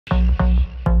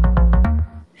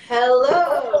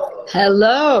Hello.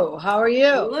 Hello, how are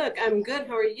you? Look, I'm good.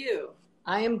 How are you?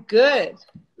 I am good.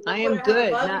 Look I what am I have good.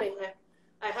 above Now, me.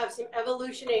 I have some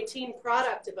Evolution 18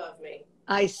 product above me.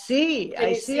 I see. Can I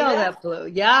you see see all that? that blue.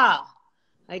 Yeah.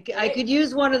 I Right? could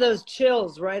use one of those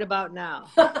chills right about now.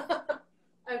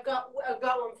 I've got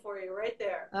one for you right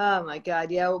there. Oh my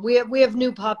God. Yeah, we have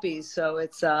new puppies, so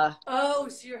it's Oh,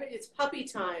 so it's puppy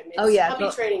time. oh It's yeah, puppy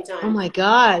training oh time. my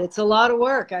God, it's a lot of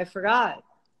work. I forgot.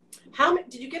 How many,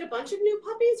 did you get a bunch of new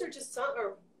puppies or just some?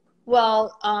 Or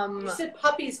Well, you said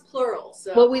puppies plural, well,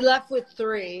 so we left with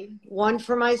three, one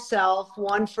for myself,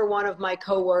 one for one of my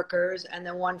coworkers, and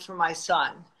then one for my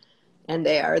son. And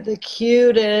they are the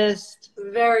cutest.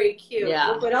 very cute. Yeah,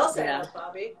 Look what else I yeah. have,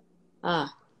 Bobby.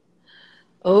 Ah.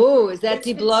 Oh, is that It's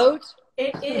the de-bloat?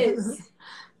 it is.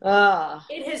 Ah,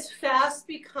 It has fast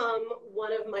become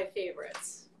one of my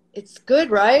favorites. it's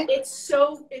good, right? It's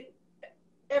so it,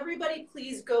 everybody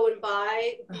please go and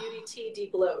buy Beauty Tea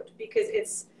De-Bloat because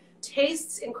it's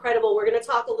tastes incredible. We're going to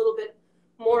talk a little bit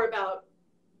more about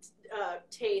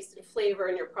taste and flavor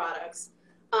in your products,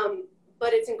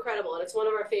 but it's incredible and it's one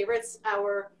of our favorites.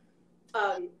 Our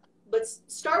let's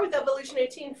start with Evolution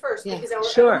 18 first Yeah, because our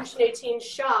sure. Evolution 18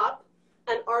 shop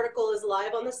and article is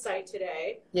live on the site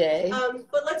today. Yay.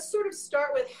 But let's sort of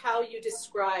start with how you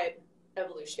describe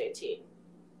Evolution 18.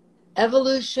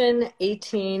 Evolution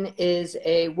 18 is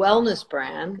a wellness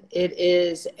brand. It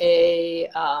is a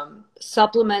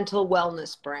supplemental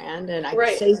wellness brand, and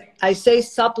Right. I say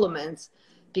supplements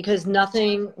because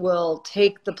nothing will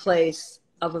take the place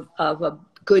of a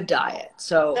good diet.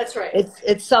 So That's right.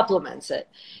 it supplements it,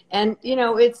 and you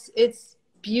know it's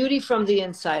beauty from the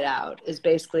inside out is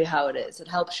basically how it is. It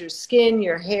helps your skin,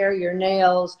 your hair, your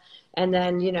nails, and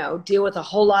then deal with a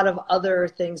whole lot of other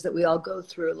things that we all go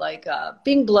through, like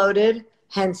being bloated,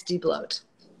 hence de-bloat.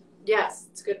 Yes,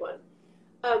 it's a good one.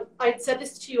 I said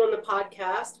this to you on the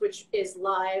podcast, which is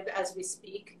live as we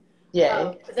speak,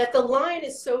 Yay. that the line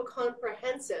is so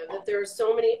comprehensive, that there are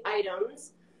so many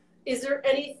items. Is there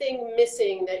anything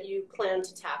missing that you plan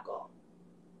to tackle?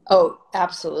 Oh,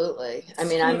 absolutely. I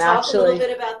mean, Can you talk a little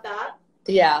bit about that?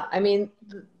 yeah, I mean,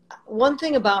 one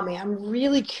thing about me, I'm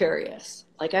really curious.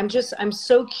 Like, I'm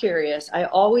so curious. I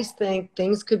always think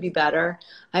things could be better.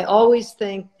 I always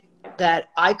think that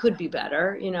I could be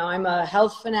better. I'm a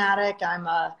health fanatic. I'm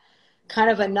a kind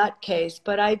of a nutcase,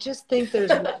 but I just think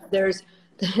there's,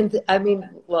 I mean,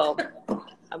 well,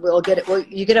 we'll get it. Well,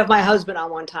 you could have my husband on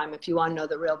one time if you want to know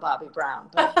the real Bobbi Brown.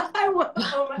 But,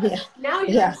 yeah, now you're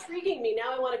yeah. intriguing me.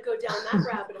 Now I want to go down that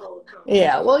rabbit hole.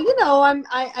 Yeah, well,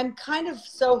 I'm kind of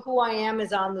so who I am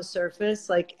is on the surface.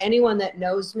 Like anyone that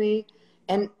knows me,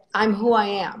 and I'm who I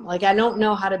am. Like I don't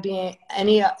know how to be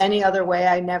any other way.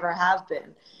 I never have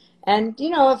been. And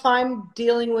if I'm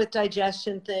dealing with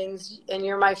digestion things, and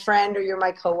you're my friend or you're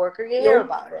my coworker, you hear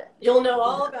about it. You'll know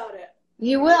all about it.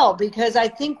 You will, because I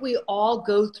think we all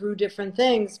go through different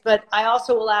things. But I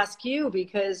also will ask you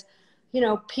because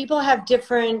people have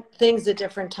different things at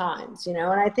different times, and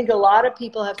I think a lot of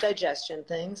people have digestion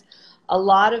things. A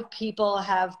lot of people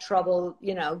have trouble,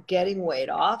 getting weight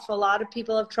off. A lot of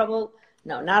people have trouble,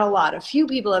 no, not a lot. A few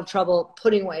people have trouble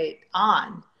putting weight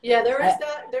on. Yeah, there is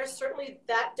that. There's certainly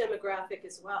that demographic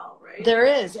as well, right? There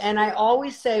is. And I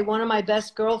always say one of my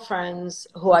best girlfriends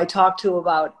who I talk to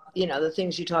about, the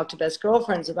things you talk to best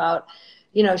girlfriends about,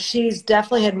 she's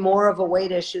definitely had more of a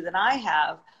weight issue than I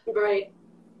have. Right.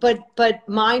 But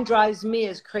mine drives me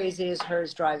as crazy as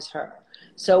hers drives her.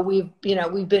 So we've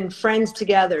been friends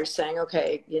together saying,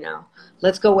 okay,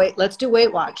 let's do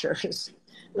Weight Watchers.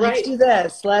 Let's do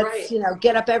this. Let's,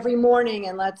 get up every morning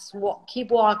and let's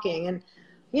keep walking. And,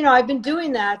 I've been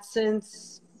doing that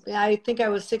since I think I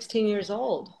was 16 years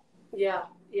old. Yeah.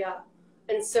 Yeah.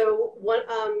 And so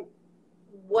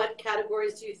what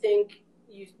categories do you think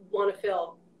you want to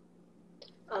fill?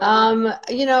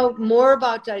 More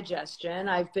about digestion.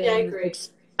 I've been, yeah, I agree.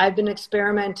 I've been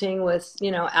experimenting with,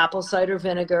 apple cider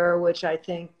vinegar, which I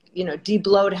think,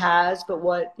 de-bloat has, but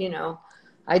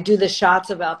I do the shots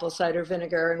of apple cider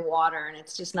vinegar and water, and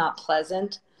it's just not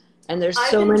pleasant. And there's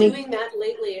so many. I've been doing that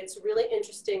lately. It's really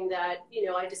interesting that,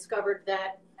 I discovered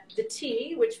that the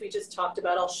tea, which we just talked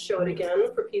about, I'll show it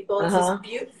again for people. It's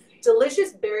this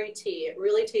delicious berry tea. It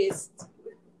really tastes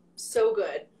so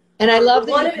good. And I love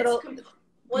that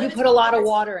you put a lot of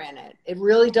water in it. It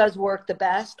really does work the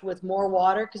best with more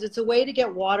water because it's a way to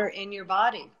get water in your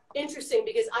body. Interesting,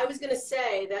 because I was going to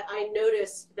say that I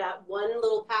noticed that one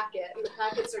little packet, and the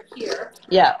packets are here.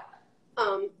 Yeah.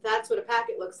 That's what a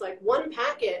packet looks like. One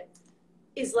packet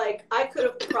is like, I could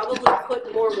have probably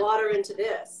put more water into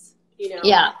this,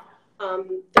 Yeah.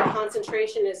 The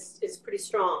concentration is pretty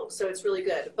strong, so it's really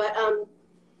good. But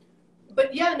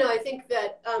But yeah, no, I think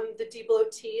that the deep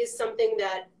bloat tea is something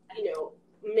that,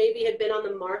 maybe had been on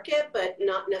the market, but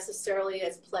not necessarily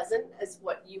as pleasant as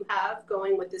what you have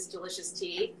going with this delicious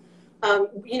tea.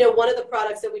 One of the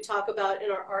products that we talk about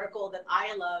in our article that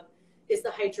I love is the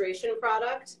hydration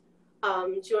product.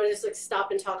 Do you want to just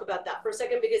stop and talk about that for a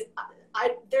second? Because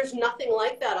there's nothing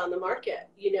like that on the market.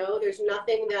 There's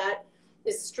nothing that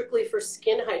is strictly for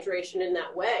skin hydration in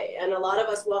that way. And a lot of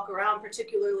us walk around,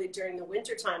 particularly during the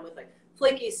winter time, with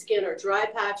flaky skin or dry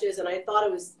patches. And I thought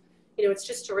it was, it's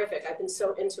just terrific. I've been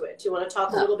so into it. Do you want to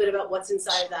talk a little bit about what's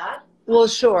inside of that? Well,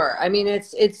 sure. I mean,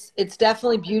 it's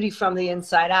definitely beauty from the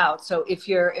inside out. So if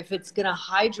it's going to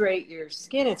hydrate your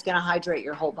skin, it's going to hydrate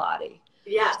your whole body.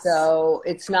 Yes. So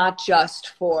it's not just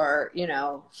for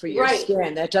your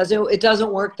skin. It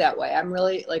doesn't work that way. I'm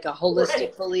really a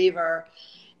holistic believer.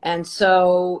 And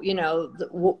so,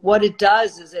 what it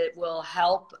does is it will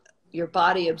help your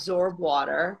body absorb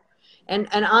water. And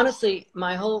honestly,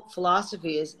 my whole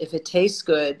philosophy is if it tastes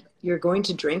good, you're going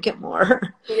to drink it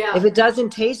more. Yeah. If it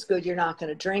doesn't taste good, you're not going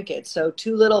to drink it. So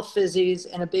 2 little fizzies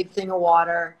and a big thing of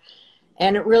water.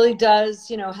 And it really does,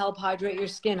 help hydrate your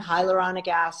skin, hyaluronic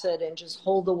acid, and just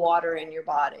hold the water in your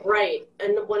body. Right.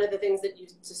 And one of the things that you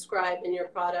describe in your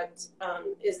product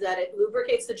is that it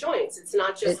lubricates the joints. It's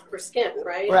not just for skin,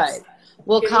 right? Right.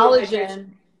 Well,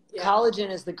 collagen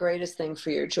is the greatest thing for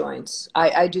your joints.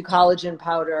 I do collagen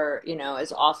powder,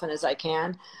 as often as I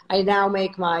can. I now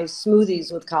make my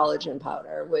smoothies with collagen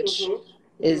powder, which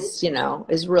is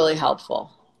really helpful.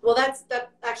 Well, that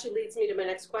actually leads me to my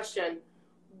next question.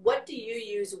 What do you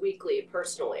use weekly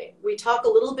personally? We talk a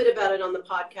little bit about it on the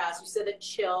podcast. You said that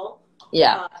Chill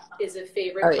is a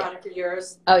favorite product of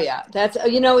yours. Oh yeah. That's,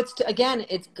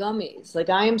 it's gummies.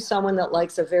 I am someone that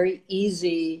likes a very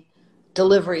easy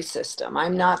delivery system.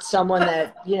 I'm not someone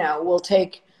that, will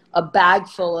take a bag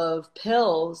full of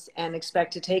pills and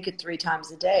expect to take it 3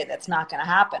 times a day. That's not going to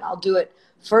happen. I'll do it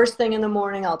first thing in the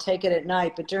morning. I'll take it at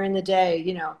night, but during the day,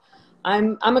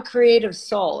 I'm a creative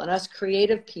soul, and us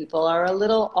creative people are a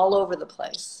little all over the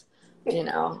place,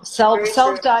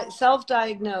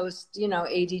 self-diagnosed,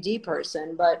 ADD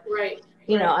person, but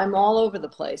I'm all over the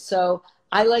place. So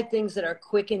I like things that are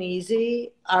quick and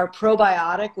easy. Our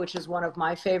probiotic, which is one of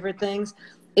my favorite things,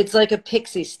 it's like a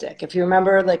pixie stick. If you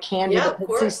remember the candy, the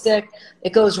pixie stick,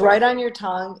 it goes right on your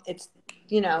tongue. It's,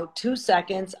 2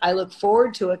 seconds. I look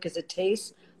forward to it because it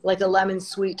tastes like a lemon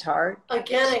sweet tart.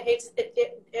 Again, I hate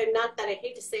and not that I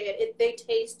hate to say it, they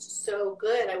taste so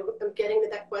good. I'm getting to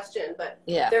that question, but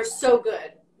they're so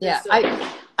good.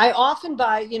 I often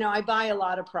buy, I buy a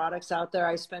lot of products out there.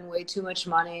 I spend way too much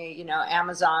money.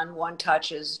 Amazon one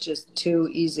touch is just too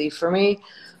easy for me.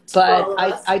 But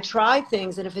I try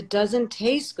things, and if it doesn't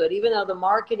taste good, even though the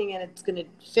marketing and it's going to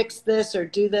fix this or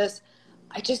do this,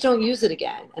 I just don't use it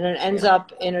again. And it ends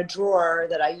up in a drawer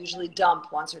that I usually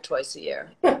dump once or twice a year.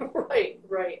 Right.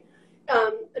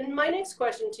 And my next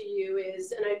question to you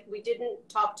is, and we didn't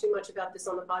talk too much about this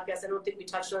on the podcast. I don't think we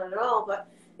touched on it at all, but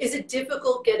is it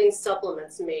difficult getting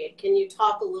supplements made? Can you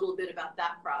talk a little bit about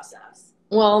that process?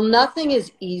 Well, nothing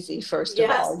is easy, first of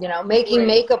all. Making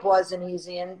makeup wasn't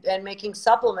easy, and making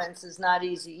supplements is not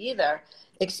easy either,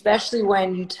 especially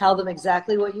when you tell them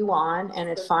exactly what you want,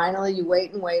 and finally you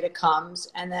wait and wait, it comes,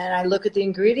 and then I look at the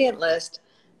ingredient list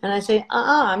and I say,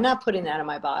 I'm not putting that in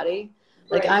my body.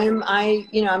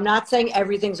 I'm not saying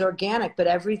everything's organic, but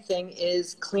everything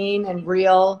is clean and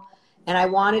real. And I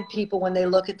wanted people, when they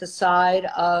look at the side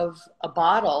of a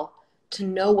bottle, to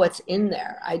know what's in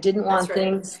there. I didn't want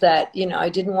things that, I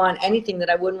didn't want anything that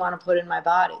I wouldn't want to put in my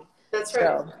body. That's right.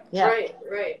 So, yeah.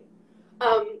 Right.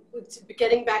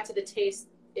 Getting back to the taste,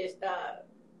 I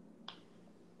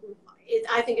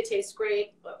think it tastes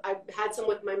great. I've had some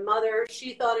with my mother.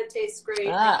 She thought it tastes great.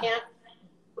 I can't,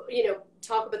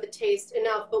 talk about the taste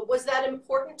enough. But was that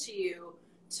important to you?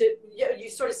 You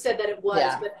sort of said that it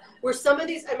was, but were some of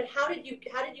these? I mean, how did you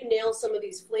nail some of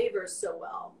these flavors so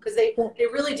well? Because they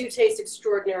really do taste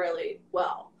extraordinarily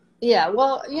well. Yeah,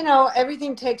 well,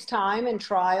 everything takes time and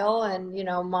trial, and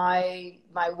my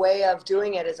way of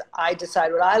doing it is I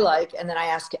decide what I like, and then I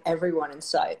ask everyone in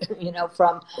sight,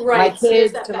 from my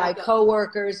kids to my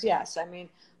coworkers. Yes, I mean,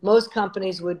 most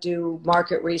companies would do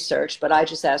market research, but I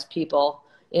just ask people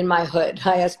in my hood.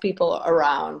 I ask people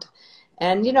around.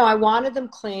 And, I wanted them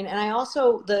clean. And I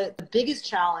also, the biggest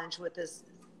challenge with this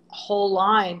whole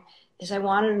line is I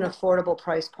wanted an affordable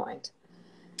price point.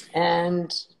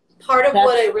 And part of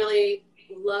what I really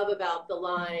love about the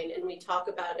line, and we talk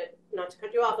about it, not to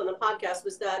cut you off on the podcast,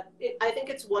 was that I think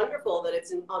it's wonderful that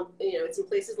it's in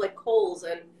places like Kohl's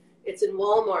and it's in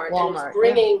Walmart and it's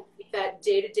bringing that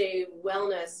day-to-day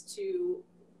wellness to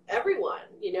everyone.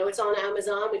 You know, it's on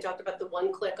Amazon. We talked about the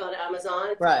one click on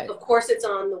Amazon. Right. Of course, it's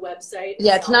on the website.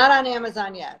 Yeah, it's not on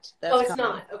Amazon yet. That's it's coming.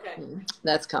 not. Okay.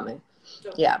 That's coming.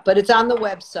 Okay. Yeah, but it's on the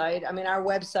website. I mean, our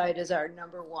website is our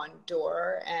 #1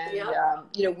 door, and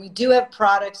you know, we do have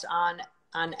products on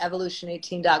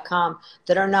evolution18.com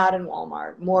that are not in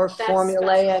Walmart. More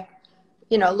formulaic,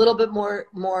 you know, a little bit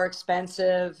more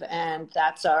expensive, and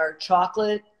that's our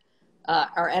chocolate,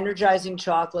 our energizing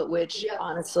chocolate, which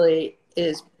honestly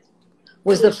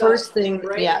was the first thing.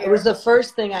 It was the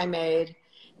first thing I made,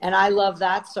 and I love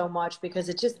that so much because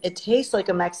it tastes like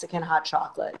a Mexican hot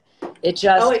chocolate. It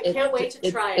just, I can't wait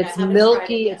to try it. It's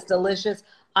milky, it's delicious.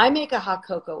 I make a hot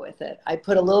cocoa with it. I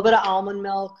put a little bit of almond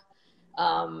milk,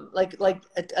 like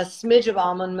a smidge of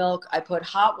almond milk. I put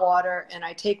hot water, and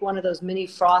I take one of those mini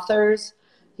frothers,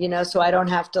 you know, so I don't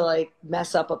have to like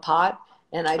mess up a pot,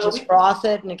 and I just froth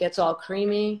it, and it gets all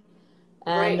creamy,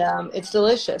 and it's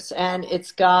delicious, and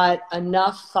it's got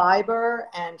enough fiber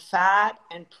and fat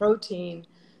and protein.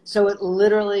 So it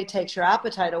literally takes your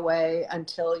appetite away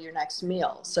until your next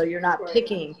meal. So you're not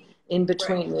picking in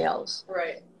between meals.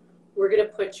 Right. We're going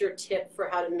to put your tip for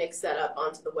how to mix that up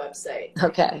onto the website.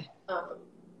 Okay.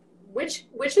 Which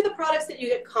are the products that you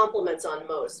get compliments on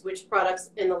most? Which products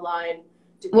in the line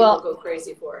do people go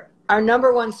crazy for? Our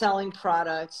 #1 selling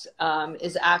product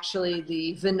is actually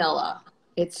the vanilla.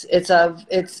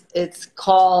 It's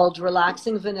called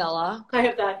Relaxing Vanilla. I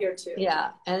have that here too.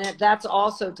 Yeah, and that's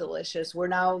also delicious. We're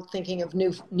now thinking of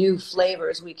new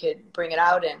flavors we could bring it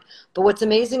out in. But what's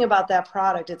amazing about that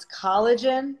product, it's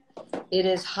collagen, it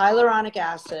is hyaluronic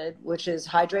acid, which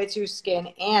hydrates your skin,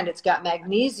 and it's got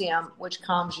magnesium, which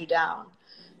calms you down.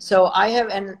 So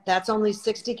and that's only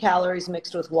 60 calories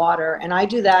mixed with water, and I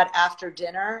do that after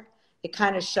dinner. It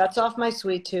kind of shuts off my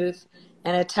sweet tooth,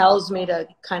 and it tells me to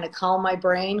kind of calm my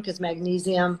brain because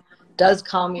magnesium does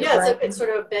calm your brain. Yeah, it's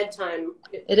sort of a bedtime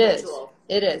ritual.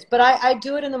 It is. But I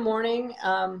do it in the morning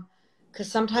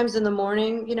because sometimes in the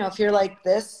morning, you know, if you're like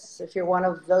this, if you're one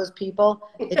of those people,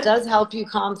 it does help you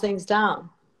calm things down.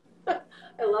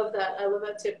 I love that. I love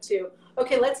that tip too.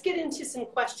 Okay, let's get into some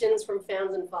questions from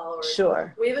fans and followers.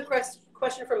 Sure. We have a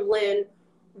question from Lynn.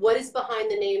 What is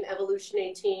behind the name Evolution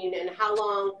 18, and how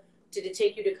long did it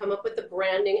take you to come up with the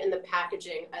branding and the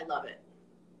packaging? I love it.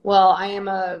 Well, I am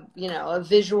a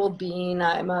visual being.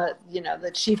 I'm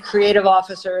the chief creative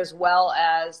officer as well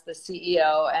as the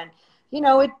CEO. And, you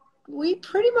know, we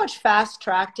pretty much fast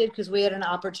tracked it because we had an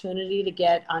opportunity to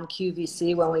get on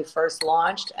QVC when we first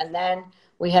launched. And then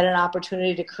we had an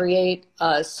opportunity to create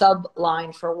a sub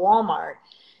line for Walmart.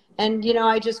 And, you know,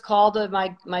 I just called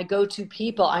my go-to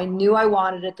people. I knew I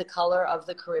wanted it the color of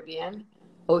the Caribbean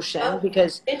Ocean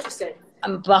because interesting.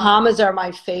 Bahamas are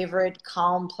my favorite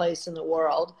calm place in the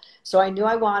world. So I knew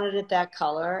I wanted it that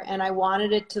color, and I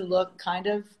wanted it to look kind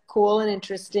of cool and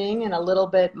interesting and a little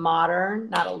bit modern,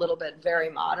 not a little bit, very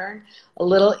modern, a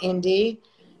little indie.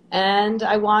 And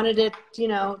I wanted it, you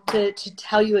know, to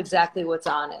tell you exactly what's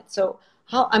on it. So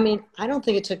I don't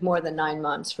think it took more than 9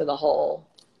 months for the whole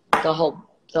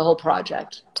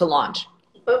project to launch.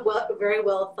 But very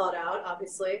well thought out,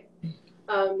 obviously.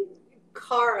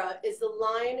 Cara, is the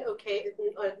line okay?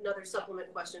 Another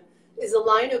supplement question. Is the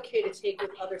line okay to take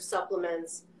with other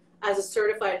supplements? As a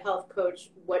certified health coach,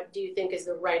 what do you think is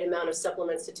the right amount of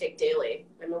supplements to take daily?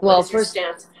 I mean, what is your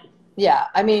stance? Yeah,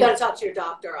 I mean, you got to talk to your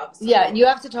doctor, obviously. Yeah, you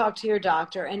have to talk to your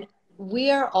doctor. And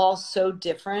we are all so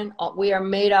different. We are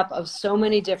made up of so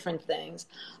many different things.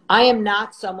 I am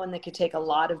not someone that could take a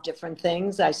lot of different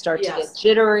things. I start to get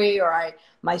jittery, or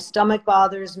my stomach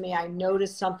bothers me. I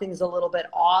notice something's a little bit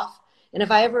off. And if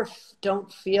I ever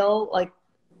don't feel like,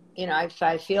 you know, if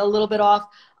I feel a little bit off,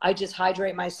 I just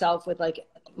hydrate myself with like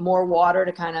more water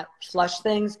to kind of flush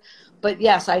things. But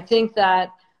yes, I think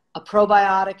that a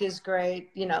probiotic is great.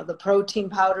 You know, the protein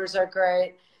powders are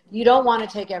great. You don't want to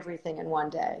take everything in one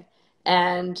day.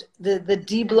 And the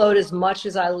debloat, as much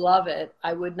as I love it,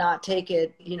 I would not take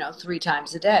it, you know, 3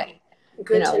 times a day.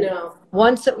 Good to know.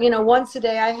 Once a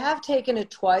day. I have taken it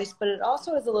twice, but it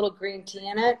also has a little green tea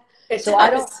in it. So I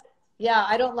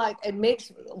don't like, it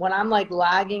makes, when I'm like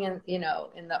lagging and, you know,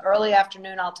 in the early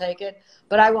afternoon, I'll take it,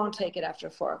 but I won't take it after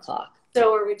 4 o'clock.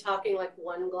 So are we talking like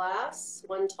one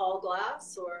tall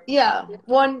glass, or? Yeah,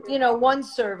 one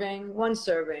serving.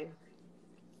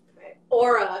 Okay.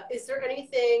 Aura, is there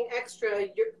anything extra?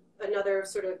 Another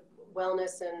sort of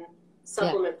wellness and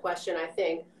supplement question, I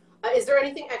think. Is there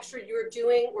anything extra you're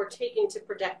doing or taking to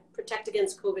protect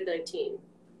against COVID-19?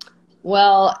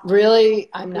 Well, really,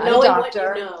 I'm not a doctor.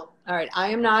 What you know. All right, I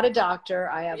am not a doctor.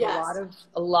 I have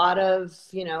a lot of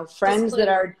you know, friends that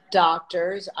are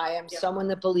doctors. I am someone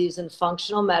that believes in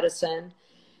functional medicine,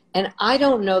 And I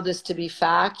don't know this to be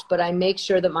fact, but I make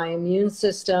sure that my immune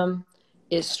system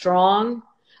is strong.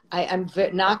 I'm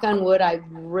knock on wood, I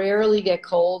rarely get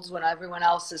colds when everyone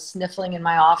else is sniffling in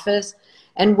my office.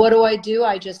 And what do?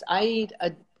 I eat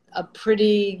a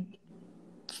pretty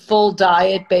full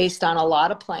diet based on a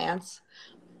lot of plants.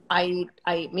 I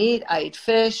eat meat, I eat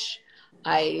fish.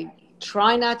 I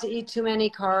try not to eat too many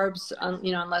carbs,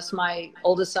 unless my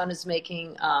oldest son is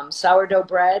making sourdough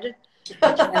bread.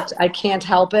 I can't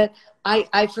help it.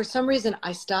 For some reason,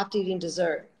 I stopped eating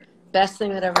dessert. Best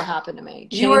thing that ever happened to me.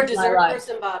 You are a Changed my dessert life.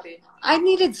 person, Bobbi. I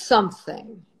needed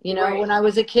something. Right. When I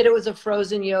was a kid, it was a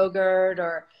frozen yogurt,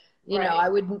 or Right.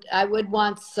 I would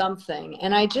want something,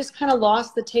 and I just kind of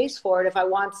lost the taste for it.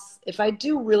 If I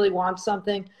do really want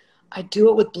something, I do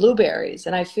it with blueberries,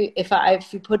 and if you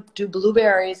do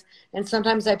blueberries, and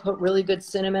sometimes I put really good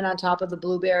cinnamon on top of the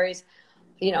blueberries.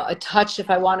 A touch, if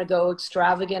I want to go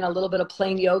extravagant, a little bit of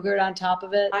plain yogurt on top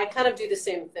of it. I kind of do the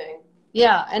same thing.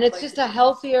 Yeah, and it's just a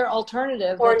healthier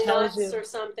alternative. Or nuts or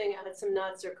something, add some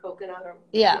nuts or coconut.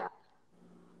 Yeah.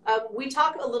 We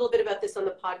talk a little bit about this on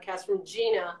the podcast from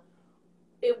Gina.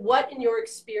 What, in your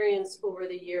experience over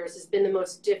the years, has been the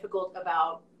most difficult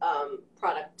about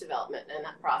product development and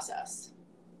that process?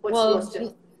 What's the most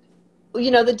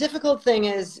difficult? The difficult thing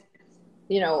is,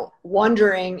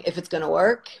 wondering if it's going to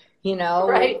work.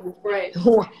 Right.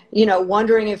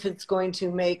 Wondering if it's going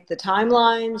to make the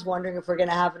timelines, wondering if we're going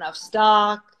to have enough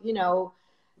stock.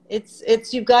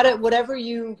 You've got to, whatever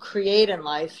you create in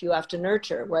life, you have to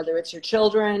nurture, whether it's your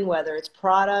children, whether it's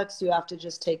products, you have to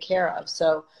just take care of.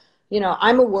 So,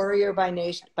 I'm a worrier by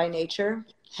nature,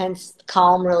 hence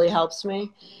calm really helps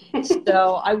me.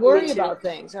 So I worry about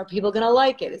things. Are people going to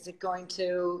like it? Is it going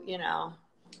to,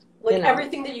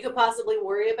 everything that you could possibly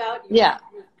worry about.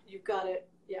 You've got it.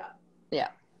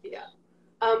 Yeah.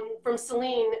 From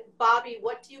Celine, Bobbi,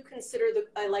 what do you consider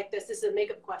I like this. This is a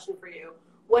makeup question for you.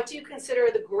 What do you consider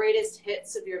the greatest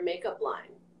hits of your makeup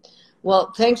line?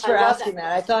 Well, thanks for asking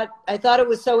that. I thought it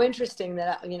was so interesting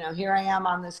that, here I am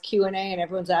on this Q&A and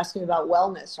everyone's asking me about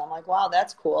wellness. So I'm like, wow,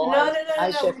 that's cool. No.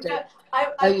 I shifted.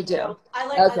 You do? I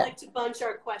like to bunch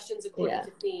our questions according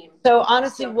to theme. So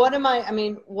honestly, what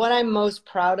I'm most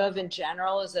proud of in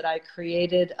general is that I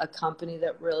created a company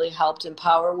that really helped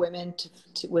empower women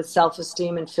with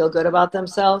self-esteem and feel good about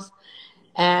themselves.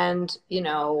 And,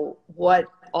 what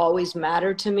always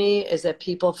mattered to me is that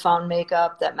people found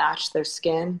makeup that matched their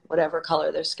skin, whatever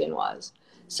color their skin was.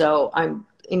 So I'm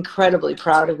incredibly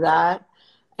proud of that.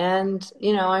 And,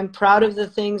 I'm proud of the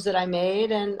things that I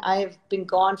made, and I've been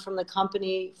gone from the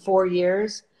company 4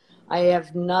 years. I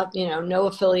have no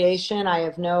affiliation.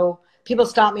 People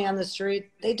stop me on the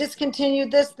street. They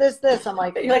discontinued this. I'm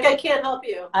like, you're like, I can't help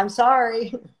you. I'm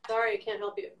sorry. Sorry, I can't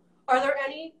help you. Are there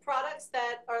any products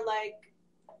that are like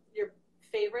your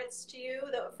favorites to you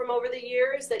from over the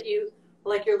years that you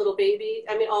like, your little baby?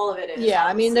 All of it is.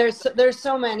 Yeah, there's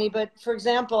so many, but for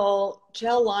example,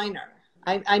 gel liner.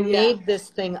 I made this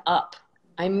thing up.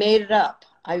 I made it up.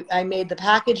 I made the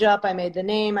package up. I made the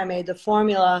name. I made the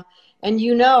formula. And I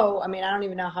don't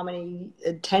even know how many,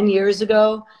 10 years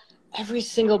ago, every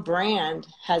single brand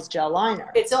has gel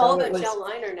liner. It's all the gel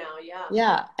liner now, yeah.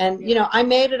 Yeah, and I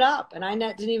made it up, and I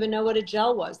didn't even know what a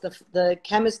gel was. The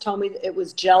chemist told me it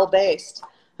was gel based.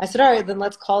 I said, all right, then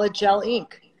let's call it gel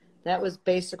ink. That was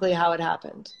basically how it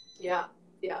happened. Yeah.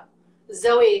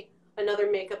 Zoe, another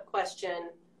makeup question.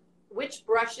 Which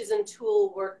brushes and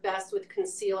tool work best with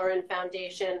concealer and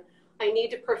foundation? I need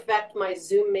to perfect my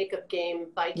Zoom makeup game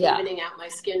by evening out my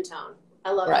skin tone.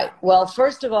 I love that. Right. Well,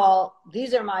 first of all,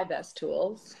 these are my best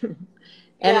tools.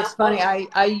 And it's funny,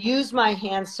 I use my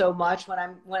hands so much when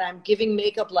I'm giving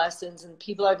makeup lessons and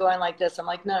people are going like this. I'm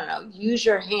like, no, use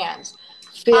your hands.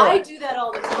 I do that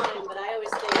all the time, but I always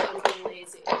think I'm being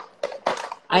lazy.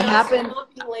 I'm not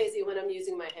being lazy when I'm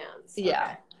using my hands. Yeah.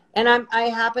 Okay. And I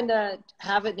happen to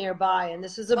have it nearby, and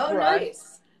this is a brush.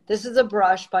 Nice. This is a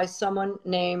brush by someone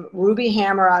named Ruby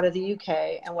Hammer out of the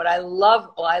UK. And what I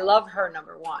love, I love her,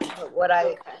 number one. But what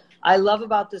I love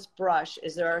about this brush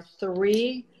is there are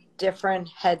 3 different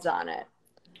heads on it.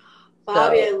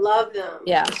 Bobbi, I love them.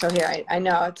 Yeah. So here, I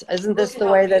know isn't this the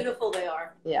way that beautiful they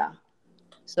are? Yeah.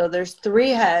 So there's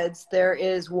 3 heads. There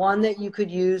is one that you could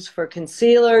use for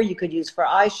concealer. You could use for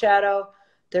eyeshadow.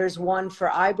 There's one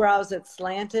for eyebrows that's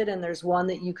slanted, and there's one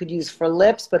that you could use for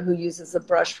lips, but who uses the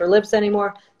brush for lips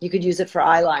anymore? You could use it for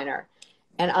eyeliner.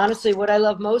 And honestly, what I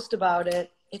love most about it,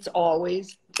 it's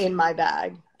always in my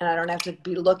bag, and I don't have to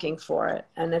be looking for it.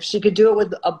 And if she could do it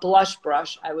with a blush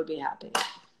brush, I would be happy.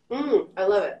 I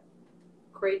love it.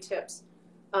 Great tips.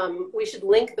 We should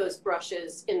link those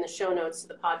brushes in the show notes to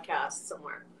the podcast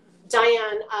somewhere.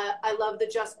 Diane, I love the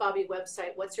Just Bobbi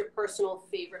website. What's your personal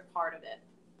favorite part of it?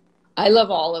 I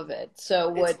love all of it. So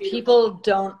what beautiful. people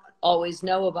don't always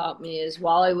know about me is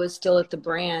while I was still at the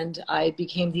brand, I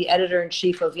became the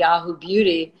editor-in-chief of Yahoo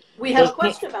Beauty. We have a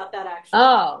question about that, actually.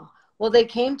 Oh, well, they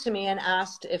came to me and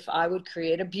asked if I would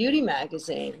create a beauty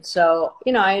magazine. So,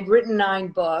 you know, I had written 9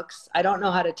 books. I don't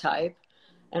know how to type.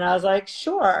 And I was like,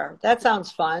 sure, that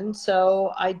sounds fun.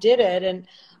 So I did it. And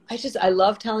I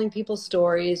love telling people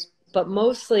stories, but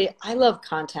mostly I love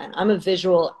content. I'm a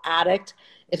visual addict.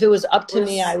 If it was up to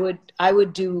me, I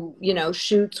would do, you know,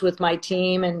 shoots with my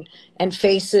team and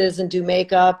faces and do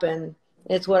makeup, and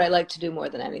it's what I like to do more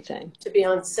than anything. To be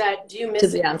on set. Do you miss to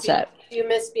be on set? Do you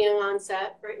miss being on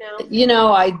set right now? You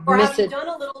know, I or miss have you it. done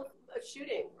a little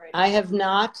shooting right now? I have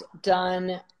not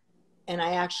done, and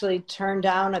I actually turned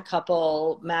down a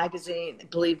couple magazine.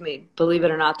 Believe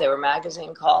it or not, they were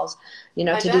magazine calls. You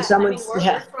know, do someone's. I mean,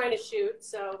 we're trying to shoot,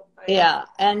 so. Yeah,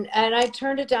 and I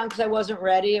turned it down because I wasn't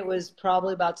ready. It was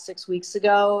probably about 6 weeks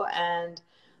ago, and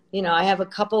you know, I have a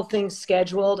couple things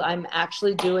scheduled. I'm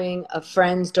actually doing a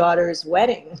friend's daughter's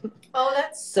wedding. Oh,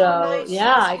 that's so nice.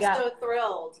 Yeah, I got so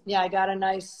thrilled. Yeah, I got a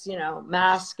nice, you know,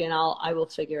 mask, and I will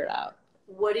figure it out.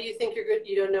 What do you think you're good?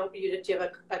 You don't know. Do you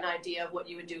have an idea of what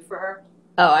you would do for her?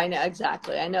 Oh, I know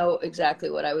exactly. I know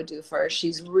exactly what I would do for her.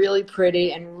 She's really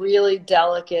pretty and really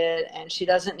delicate, and she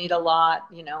doesn't need a lot,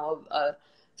 you know,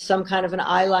 some kind of an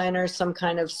eyeliner, some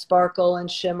kind of sparkle and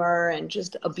shimmer, and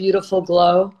just a beautiful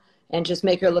glow, and just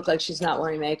make her look like she's not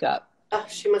wearing makeup. Oh,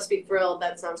 she must be thrilled.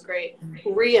 That sounds great.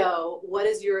 Rio, what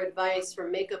is your advice for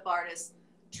makeup artists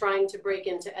trying to break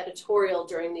into editorial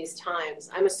during these times?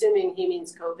 I'm assuming he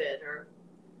means COVID or.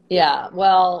 Yeah,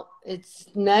 well, it's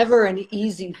never an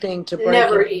easy thing to break in.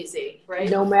 Never easy, right?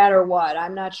 No matter what.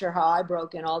 I'm not sure how I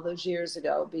broke in all those years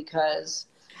ago because.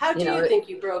 How do you think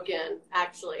you broke in,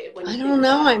 actually? I don't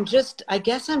know. I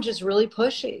guess I'm just really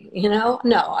pushy, you know?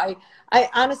 No, I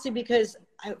honestly, because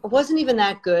I wasn't even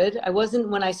that good.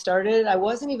 When I started, I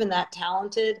wasn't even that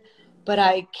talented, but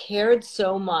I cared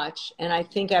so much. And I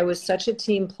think I was such a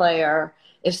team player.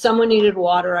 If someone needed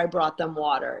water, I brought them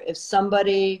water. If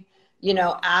somebody, you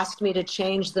know, asked me to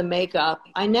change the makeup,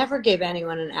 I never gave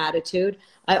anyone an attitude.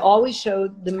 I always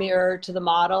showed the mirror to the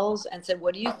models and said,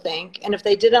 what do you think? And if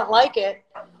they didn't like it,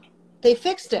 they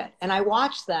fixed it. And I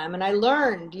watched them and I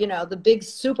learned, you know, the big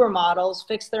supermodels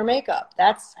fix their makeup.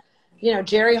 That's, you know,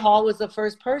 Jerry Hall was the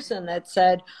first person that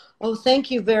said, oh, thank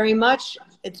you very much.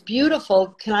 It's beautiful.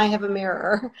 Can I have a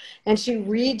mirror? And she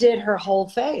redid her whole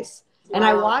face. Wow. And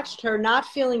I watched her not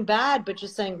feeling bad, but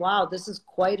just saying, wow, this is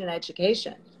quite an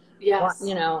education. Yes.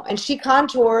 You know, and she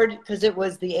contoured because it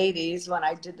was the 80s when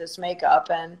I did this makeup,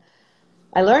 and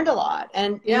I learned a lot.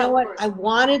 And you know what? I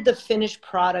wanted the finished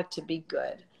product to be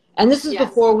good. And this is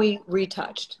before we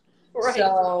retouched. Right.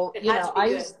 So, you know,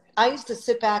 I used to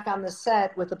sit back on the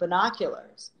set with the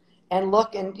binoculars and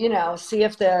look and, you know, see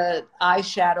if the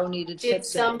eyeshadow needed fixing. Did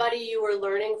somebody you were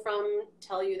learning from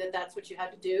tell you that that's what you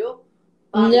had to do?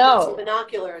 No. Some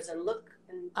binoculars and look.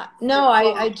 And no,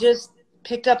 I just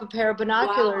picked up a pair of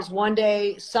binoculars one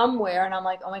day somewhere, and I'm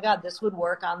like, oh my God, this would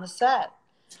work on the set.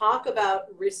 Talk about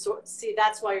resource. See,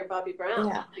 that's why you're Bobbi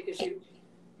Brown, because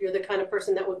you're the kind of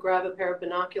person that would grab a pair of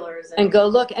binoculars and go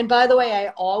look. And by the way, I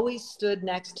always stood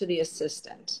next to the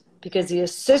assistant because the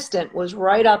assistant was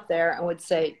right up there and would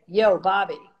say, yo,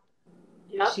 Bobbi,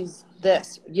 she's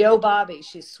this. Yo, Bobbi,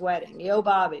 she's sweating. Yo,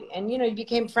 Bobbi. And, you know, you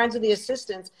became friends with the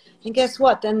assistants. And guess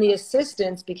what? Then the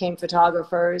assistants became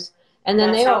photographers. And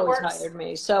then they always hired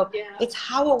me. So it's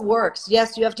how it works.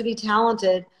 Yes, you have to be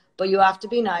talented, but you have to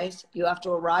be nice. You have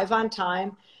to arrive on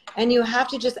time. And you have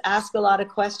to just ask a lot of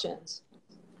questions.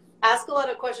 Ask a lot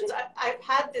of questions. I've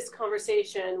had this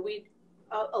conversation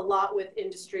a lot with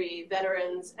industry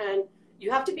veterans, and you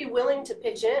have to be willing to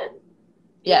pitch in.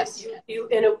 Yes. You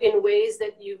in ways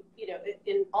that you know,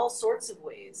 in all sorts of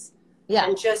ways. Yeah.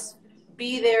 And just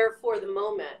be there for the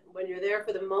moment. When you're there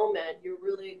for the moment, you're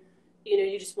really, you know,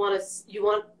 you just want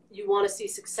to see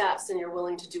success, and you're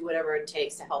willing to do whatever it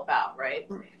takes to help out, right?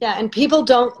 Yeah, and people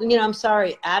don't, you know, I'm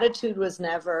sorry, attitude was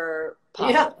never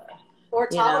popular. Yeah, or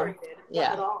tolerated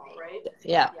at all, right?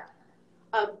 Yeah.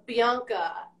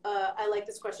 Bianca, I like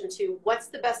this question too. What's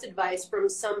the best advice from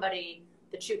somebody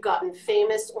that you've gotten,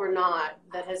 famous or not,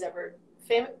 that has ever,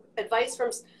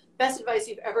 best advice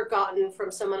you've ever gotten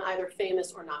from someone either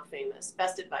famous or not famous?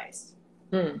 Best advice.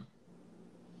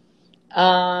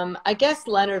 I guess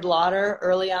Leonard Lauder,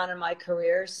 early on in my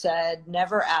career, said,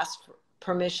 never ask for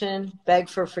permission, beg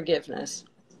for forgiveness.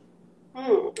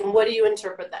 And what do you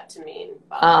interpret that to mean?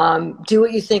 Do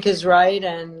what you think is right,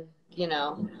 and, you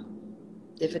know,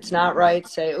 if it's not right,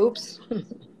 say, oops.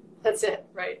 That's it,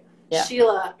 right? Yeah.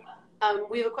 Sheila,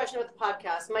 we have a question about the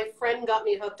podcast. My friend got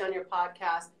me hooked on your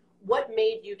podcast. What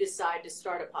made you decide to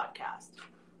start a podcast?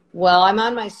 Well, I'm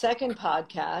on my second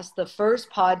podcast. The first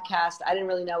podcast, I didn't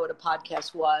really know what a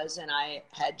podcast was, and I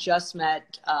had just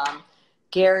met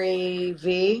Gary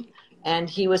V, and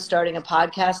he was starting a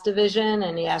podcast division,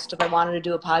 and he asked if I wanted to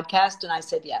do a podcast, and I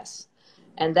said yes.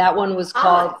 And that one was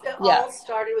called... It all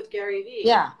started with Gary V.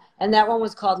 Yeah, and that one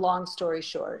was called Long Story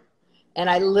Short. And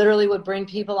I literally would bring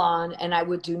people on, and I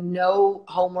would do no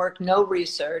homework, no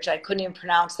research. I couldn't even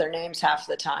pronounce their names half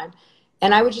the time.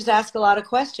 And I would just ask a lot of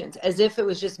questions as if it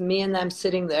was just me and them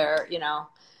sitting there, you know.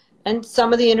 And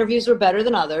some of the interviews were better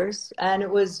than others, and it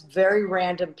was very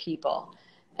random people.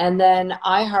 And then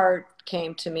iHeart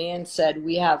came to me and said,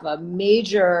 we have a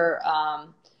major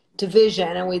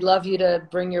division, and we'd love you to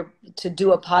to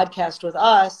do a podcast with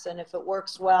us. And if it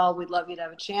works well, we'd love you to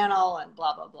have a channel and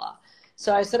blah, blah, blah.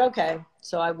 So I said, okay.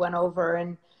 So I went over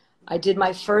and I did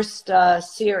my first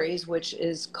series, which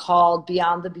is called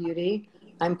Beyond the Beauty.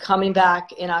 I'm coming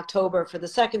back in October for the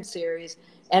second series,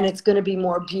 and it's going to be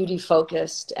more beauty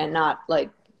focused and not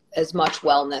like as much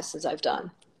wellness as I've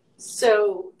done.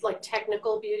 So like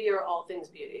technical beauty or all things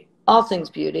beauty? All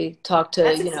things beauty. Talk to,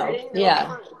 That's you know, exciting.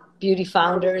 yeah, beauty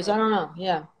founders. I don't know.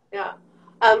 Yeah. Yeah.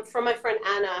 From my friend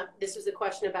Anna, this was a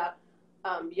question about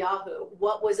Yahoo.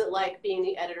 What was it like being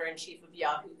the editor-in-chief of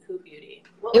Yahoo Beauty?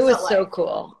 It was so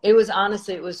cool. It was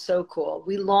honestly, it was so cool.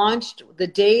 We launched the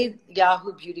day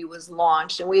Yahoo Beauty was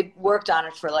launched, and we worked on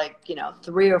it for like, you know,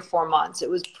 3 or 4 months. It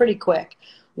was pretty quick.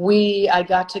 I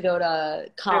got to go to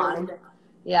Cannes.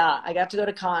 Yeah, I got to go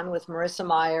to Cannes with Marissa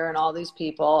Meyer and all these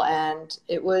people, and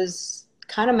it was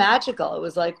kind of magical. It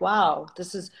was like, wow,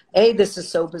 this is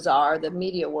so bizarre. The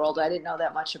media world, I didn't know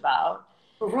that much about.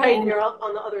 Right, and you're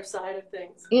on the other side of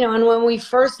things. You know, and when we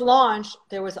first launched,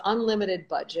 there was unlimited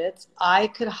budgets. I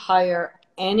could hire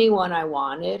anyone I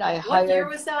wanted. What year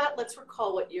was that? Let's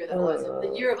recall what year that was.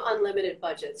 The year of unlimited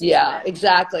budgets. Yeah,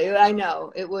 exactly. I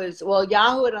know. It was, well,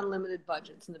 Yahoo had unlimited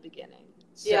budgets in the beginning.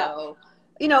 So,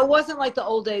 you know, it wasn't like the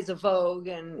old days of Vogue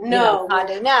and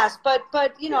Condé Nast, but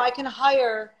you know, I can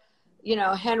hire, you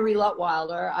know, Henry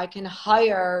Lutwilder. I can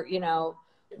hire, you know,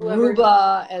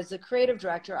 Ruba as a creative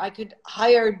director. I could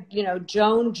hire, you know,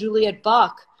 Joan Juliet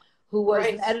Buck, who was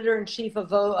an editor-in-chief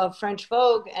of French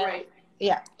Vogue. And,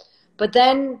 but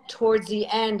then towards the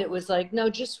end, it was like, no,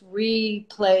 just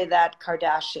replay that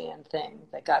Kardashian thing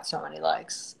that got so many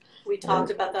likes. We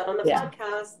talked about that on the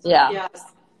podcast. Yeah.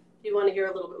 Yes. If you want to hear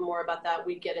a little bit more about that,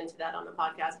 we get into that on the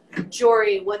podcast.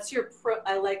 Jory, what's your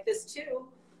I like this too.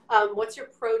 What's your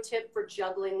pro tip for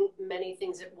juggling many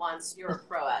things at once? You're a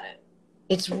pro at it.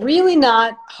 It's really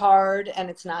not hard, and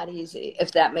it's not easy,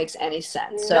 if that makes any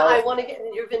sense. So I want to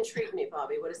you've intrigued me,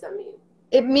 Bobbi. What does that mean?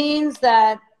 It means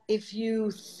that if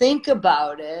you think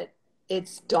about it,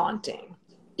 it's daunting.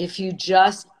 If you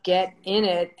just get in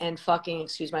it and fucking,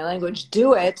 excuse my language,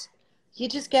 do it, you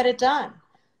just get it done.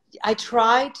 I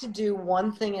try to do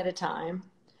one thing at a time.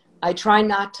 I try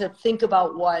not to think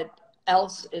about what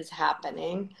else is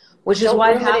happening, which is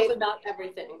why about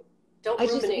everything. Don't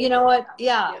ruminate. You know what?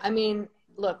 Yeah. I mean,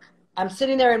 look, I'm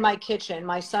sitting there in my kitchen.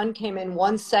 My son came in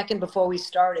 1 second before we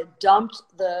started, dumped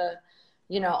the,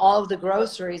 you know, all of the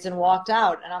groceries and walked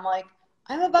out. And I'm like,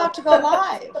 I'm about to go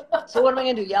live. So what am I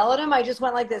going to do? Yell at him? I just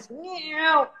went like this.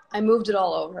 I moved it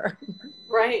all over.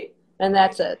 Right. And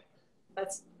that's it.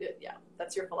 That's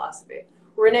your philosophy.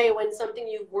 Renee, when something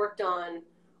you've worked on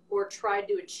or tried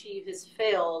to achieve has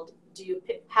failed,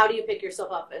 how do you pick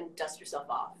yourself up and dust yourself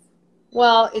off?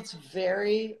 Well, it's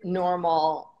very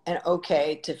normal and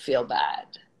okay to feel bad,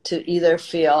 to either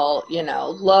feel, you know,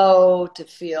 low, to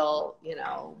feel, you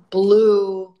know,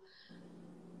 blue.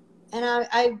 And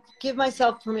I give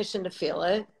myself permission to feel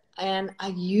it. And I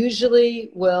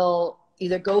usually will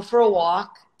either go for a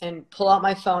walk and pull out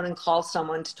my phone and call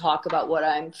someone to talk about what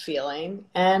I'm feeling.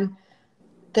 And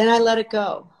then I let it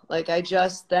go. Like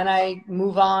then I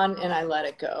move on and I let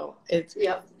it go.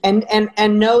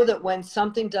 And know that when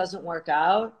something doesn't work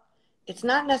out, it's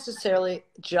not necessarily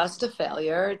just a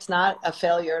failure. It's not a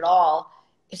failure at all.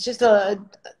 It's just a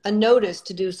notice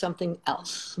to do something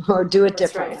else or do it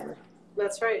differently.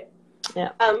 That's right.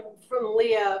 Yeah. From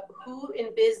Leah, who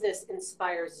in business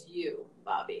inspires you,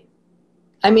 Bobbi?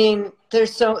 I mean,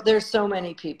 there's so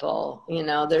many people, you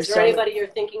know. Is there anybody you're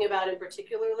thinking about in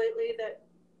particular lately that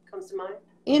comes to mind?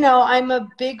 You know, I'm a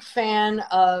big fan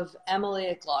of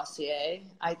Emily Glossier.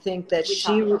 I think that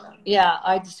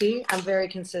I'm very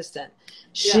consistent.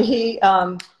 She,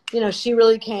 you know, she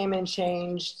really came and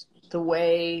changed the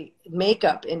way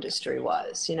makeup industry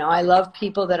was. You know, I love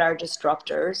people that are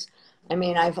disruptors. I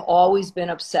mean, I've always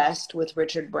been obsessed with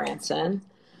Richard Branson.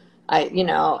 you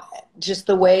know, just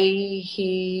the way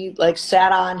he like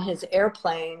sat on his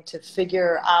airplane to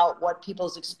figure out what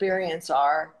people's experience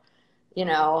are, you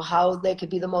know, how they could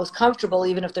be the most comfortable,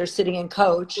 even if they're sitting in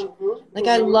coach. Like,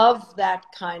 I love that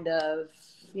kind of,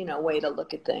 you know, way to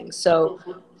look at things. So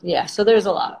yeah, so there's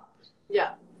a lot.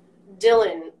 Yeah.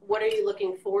 Dylan, what are you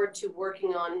looking forward to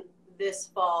working on this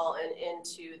fall and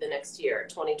into the next year,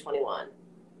 2021?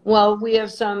 Well, we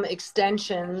have some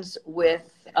extensions with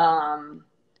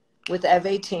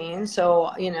F18.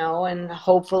 So, you know, and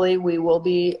hopefully we will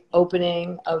be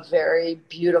opening a very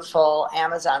beautiful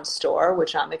Amazon store,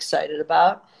 which I'm excited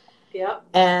about. Yep.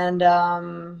 And,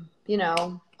 you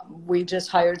know, we just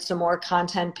hired some more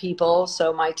content people.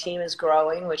 So my team is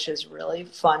growing, which is really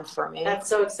fun for me. That's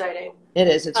so exciting. It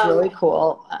is. It's really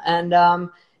cool. And,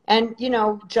 you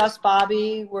know, Just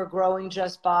Bobbi, we're growing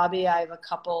Just Bobbi. I have a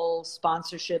couple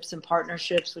sponsorships and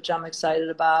partnerships, which I'm excited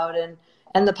about. And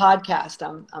the podcast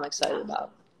I'm excited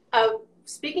about.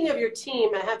 Speaking of your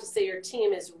team, I have to say your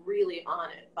team is really on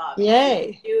it, Bobbi.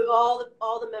 Yay.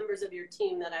 All the members of your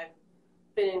team that I've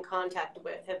been in contact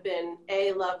with have been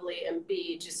A, lovely, and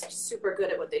B, just super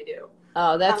good at what they do.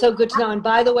 Oh, that's so good to know. And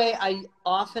by the way, I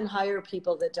often hire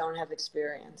people that don't have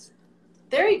experience.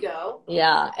 There you go.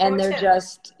 Yeah, and they're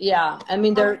just, yeah. I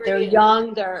mean, they're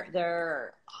young,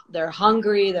 they're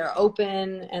hungry, they're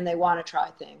open, and they want to try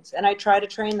things. And I try to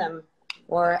train them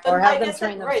or have them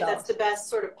train themselves. Right, that's the best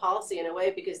sort of policy in a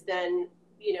way, because then,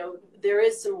 you know, there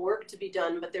is some work to be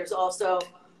done, but there's also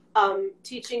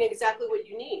teaching exactly what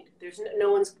you need.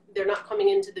 They're not coming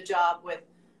into the job with,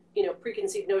 you know,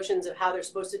 preconceived notions of how they're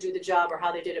supposed to do the job or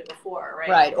how they did it before, right?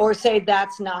 Right, or say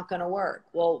that's not going to work.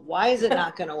 Well, why is it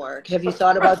not going to work? Have you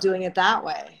thought about doing it that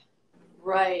way?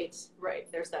 Right,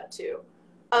 there's that too.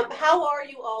 How are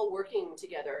you all working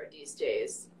together these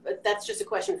days? That's just a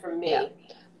question from me. Yeah.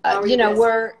 You know,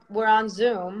 we're on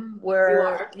Zoom.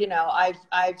 You know,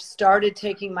 I've started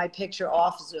taking my picture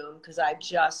off Zoom because I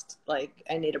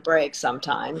need a break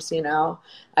sometimes. You know,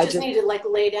 I just need to like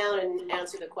lay down and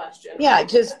answer the question. Yeah,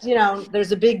 just, you know,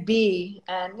 there's a big B,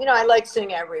 and you know, I like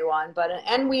seeing everyone,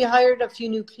 and we hired a few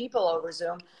new people over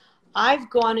Zoom. I've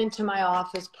gone into my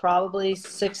office probably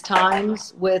 6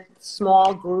 times with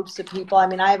small groups of people. I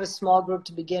mean, I have a small group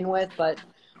to begin with, but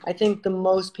I think the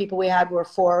most people we had were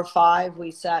 4 or 5.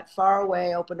 We sat far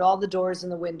away, opened all the doors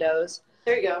and the windows.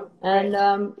 There you go.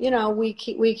 And, you know, we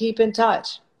keep in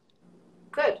touch.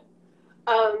 Good.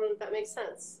 That makes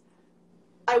sense.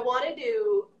 I wanted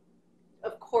to,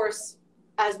 of course,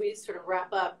 as we sort of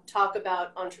wrap up, talk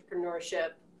about entrepreneurship.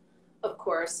 Of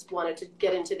course, wanted to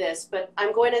get into this, but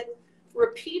I'm going to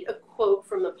repeat a quote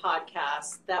from the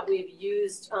podcast that we've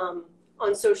used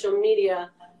on social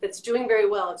media that's doing very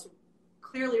well. It's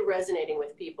clearly resonating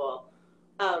with people.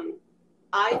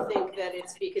 I think that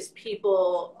it's because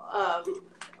people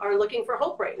are looking for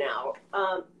hope right now.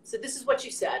 So this is what you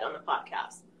said on the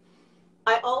podcast.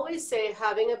 I always say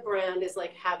having a brand is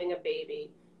like having a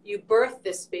baby. You birth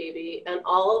this baby, and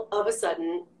all of a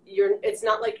sudden, it's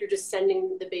not like you're just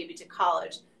sending the baby to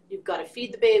college. You've got to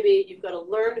feed the baby. You've got to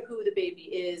learn who the baby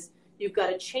is. You've got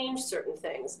to change certain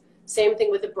things. Same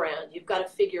thing with a brand. You've got to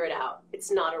figure it out.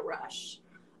 It's not a rush.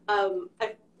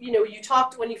 You know,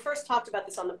 when you first talked about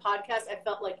this on the podcast, I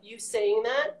felt like you saying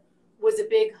that was a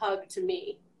big hug to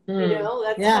me. You know,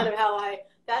 that's kind of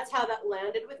that's how that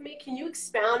landed with me. Can you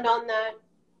expound on that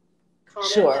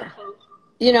comment? Sure.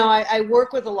 You know, I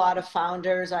work with a lot of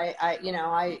founders.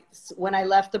 When I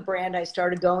left the brand, I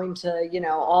started going to, you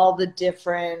know, all the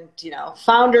different, you know,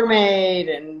 Founder Made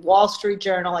and Wall Street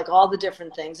Journal, like all the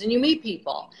different things. And you meet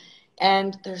people.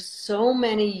 And there's so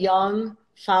many young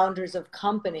founders of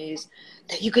companies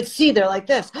that you could see they're like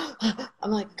this.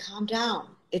 I'm like, calm down.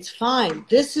 It's fine.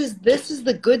 This is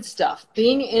the good stuff.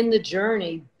 Being in the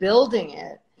journey, building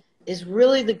it is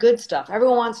really the good stuff.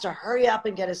 Everyone wants to hurry up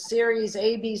and get a series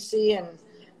A, B, C, and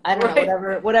I don't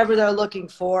know, whatever they're looking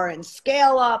for, and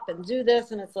scale up and do this.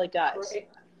 And it's like,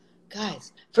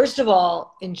 guys, first of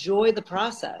all, enjoy the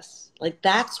process. Like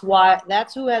that's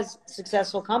who has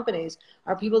successful companies,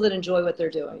 are people that enjoy what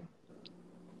they're doing.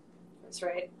 That's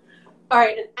right. All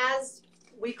right. And as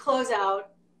we close out,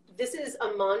 this is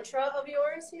a mantra of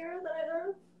yours here that I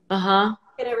have. Uh-huh.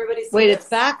 Can everybody see Wait, this? it's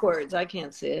backwards. I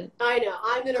can't see it. I know.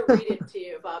 I'm going to read it to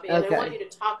you, Bobbi, and I want you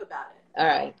to talk about it. All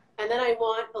right. And then I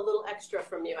want a little extra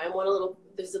from you.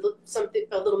 There's a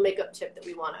little makeup tip that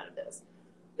we want out of this.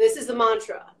 This is the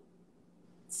mantra.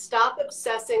 Stop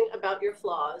obsessing about your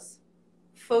flaws.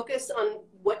 Focus on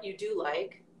what you do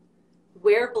like.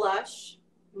 Wear blush.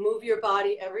 Move your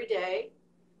body every day.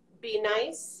 Be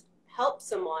nice. Help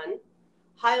someone.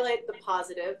 Highlight the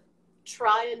positive.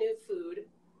 Try a new food.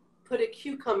 put a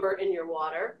cucumber in your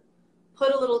water,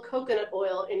 put a little coconut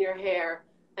oil in your hair,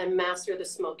 and master the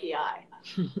smoky eye.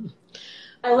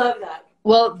 I love that.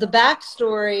 Well, the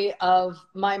backstory of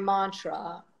my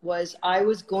mantra was I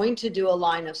was going to do a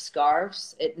line of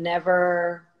scarves.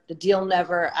 The deal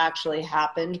never actually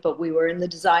happened, but we were in the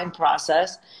design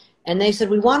process. And they said,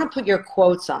 we want to put your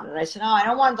quotes on it. I said, oh, I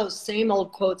don't want those same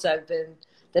old quotes that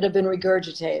have been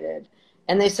regurgitated.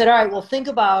 And they said, all right, well, think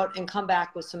about and come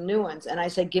back with some new ones. And I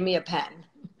said, give me a pen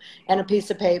and a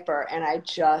piece of paper. And I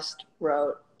just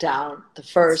wrote down the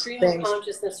first Stream things. of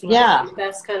consciousness writing, yeah. The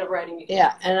best kind of writing you can.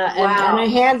 Yeah, and I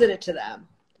handed it to them.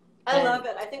 I love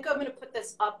it. I think I'm going to put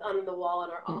this up on the wall in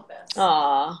our office.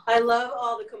 Aww. I love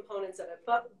all the components of it.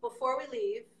 But before we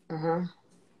leave,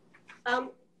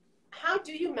 how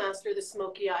do you master the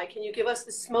smoky eye? Can you give us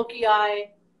the smoky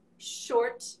eye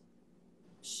short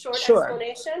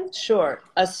explanation? Sure.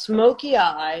 A smoky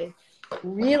eye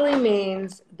really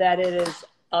means that it is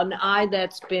an eye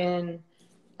that's been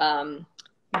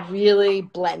really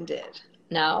blended.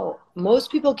 Now, most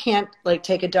people can't like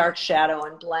take a dark shadow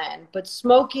and blend, but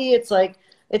smoky, it's like,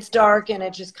 it's dark and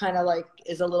it just kind of like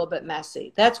is a little bit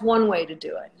messy. That's one way to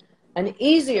do it. An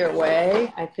easier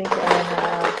way, I think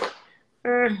I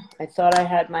thought I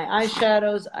had my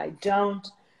eyeshadows. I don't.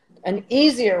 An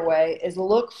easier way is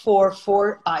look for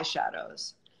 4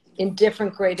 eyeshadows in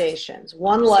different gradations.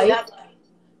 One light,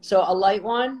 so a light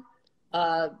one,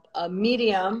 a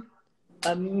medium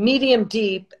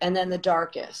deep, and then the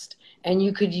darkest. And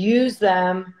you could use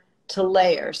them to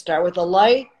layer. Start with a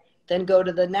light, then go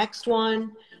to the next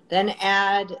one, then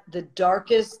add the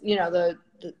darkest, the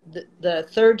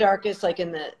third darkest, like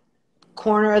in the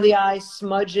corner of the eye,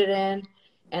 smudge it in,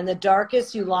 and the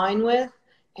darkest you line with,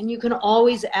 and you can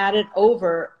always add it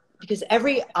over because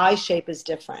every eye shape is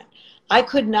different. I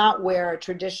could not wear a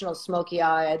traditional smoky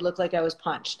eye. I'd look like I was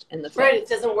punched in the face. Right, it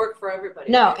doesn't work for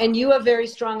everybody. No, right? And you have very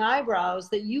strong eyebrows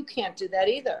that you can't do that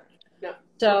either. No.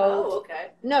 So,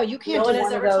 okay. No, you can't do do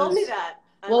one of those. No one has ever told me that.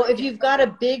 Well, if you've got a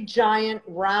big, giant,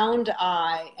 round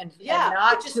eye and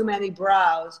not too many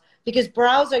brows, because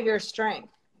brows are your strength.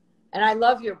 And I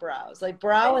love your brows. Like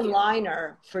brow and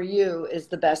liner for you is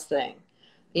the best thing.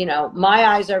 My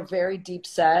eyes are very deep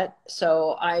set,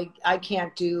 so I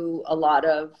can't do a lot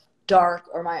of dark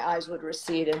or my eyes would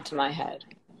recede into my head.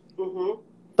 Mm-hmm.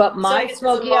 But my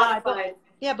smoky eye, my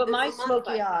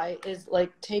smoky eye is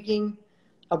like taking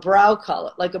a brow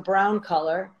color, like a brown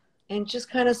color, and just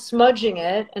kind of smudging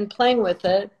it and playing with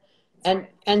it. And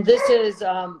this is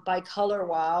by Color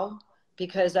Wow,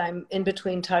 because I'm in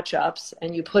between touch-ups,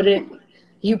 and you put it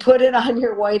on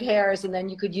your white hairs, and then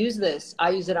you could use this. I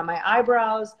use it on my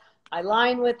eyebrows. I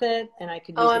line with it, and I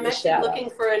could use it I'm actually looking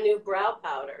for a new brow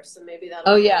powder, so maybe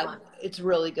that'll Oh, yeah, fun. It's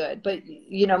really good. But,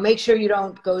 make sure you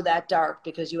don't go that dark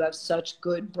because you have such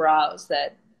good brows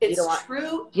that you don't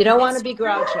want to be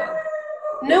Groucho.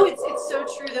 No, it's so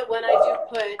true that when I do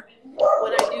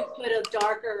put a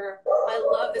darker, I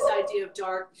love this idea of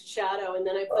dark shadow, and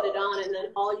then I put it on, and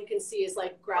then all you can see is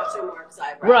like Groucho Marx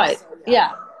eyebrows. Right. So,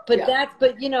 yeah. But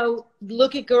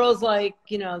look at girls like,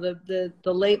 the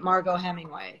late Margot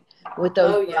Hemingway with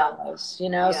those brows,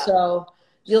 so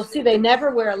you'll see they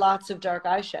never wear lots of dark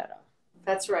eyeshadow.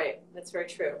 That's right. That's very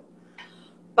true.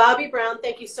 Bobbi Brown,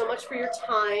 thank you so much for your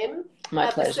time.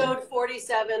 My pleasure. Episode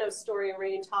 47 of Story and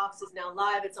Rain Talks is now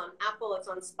live. It's on Apple, it's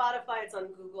on Spotify, it's on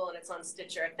Google, and it's on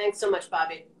Stitcher. Thanks so much,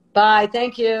 Bobbi. Bye.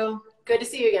 Thank you. Good to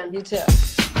see you again. You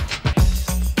too.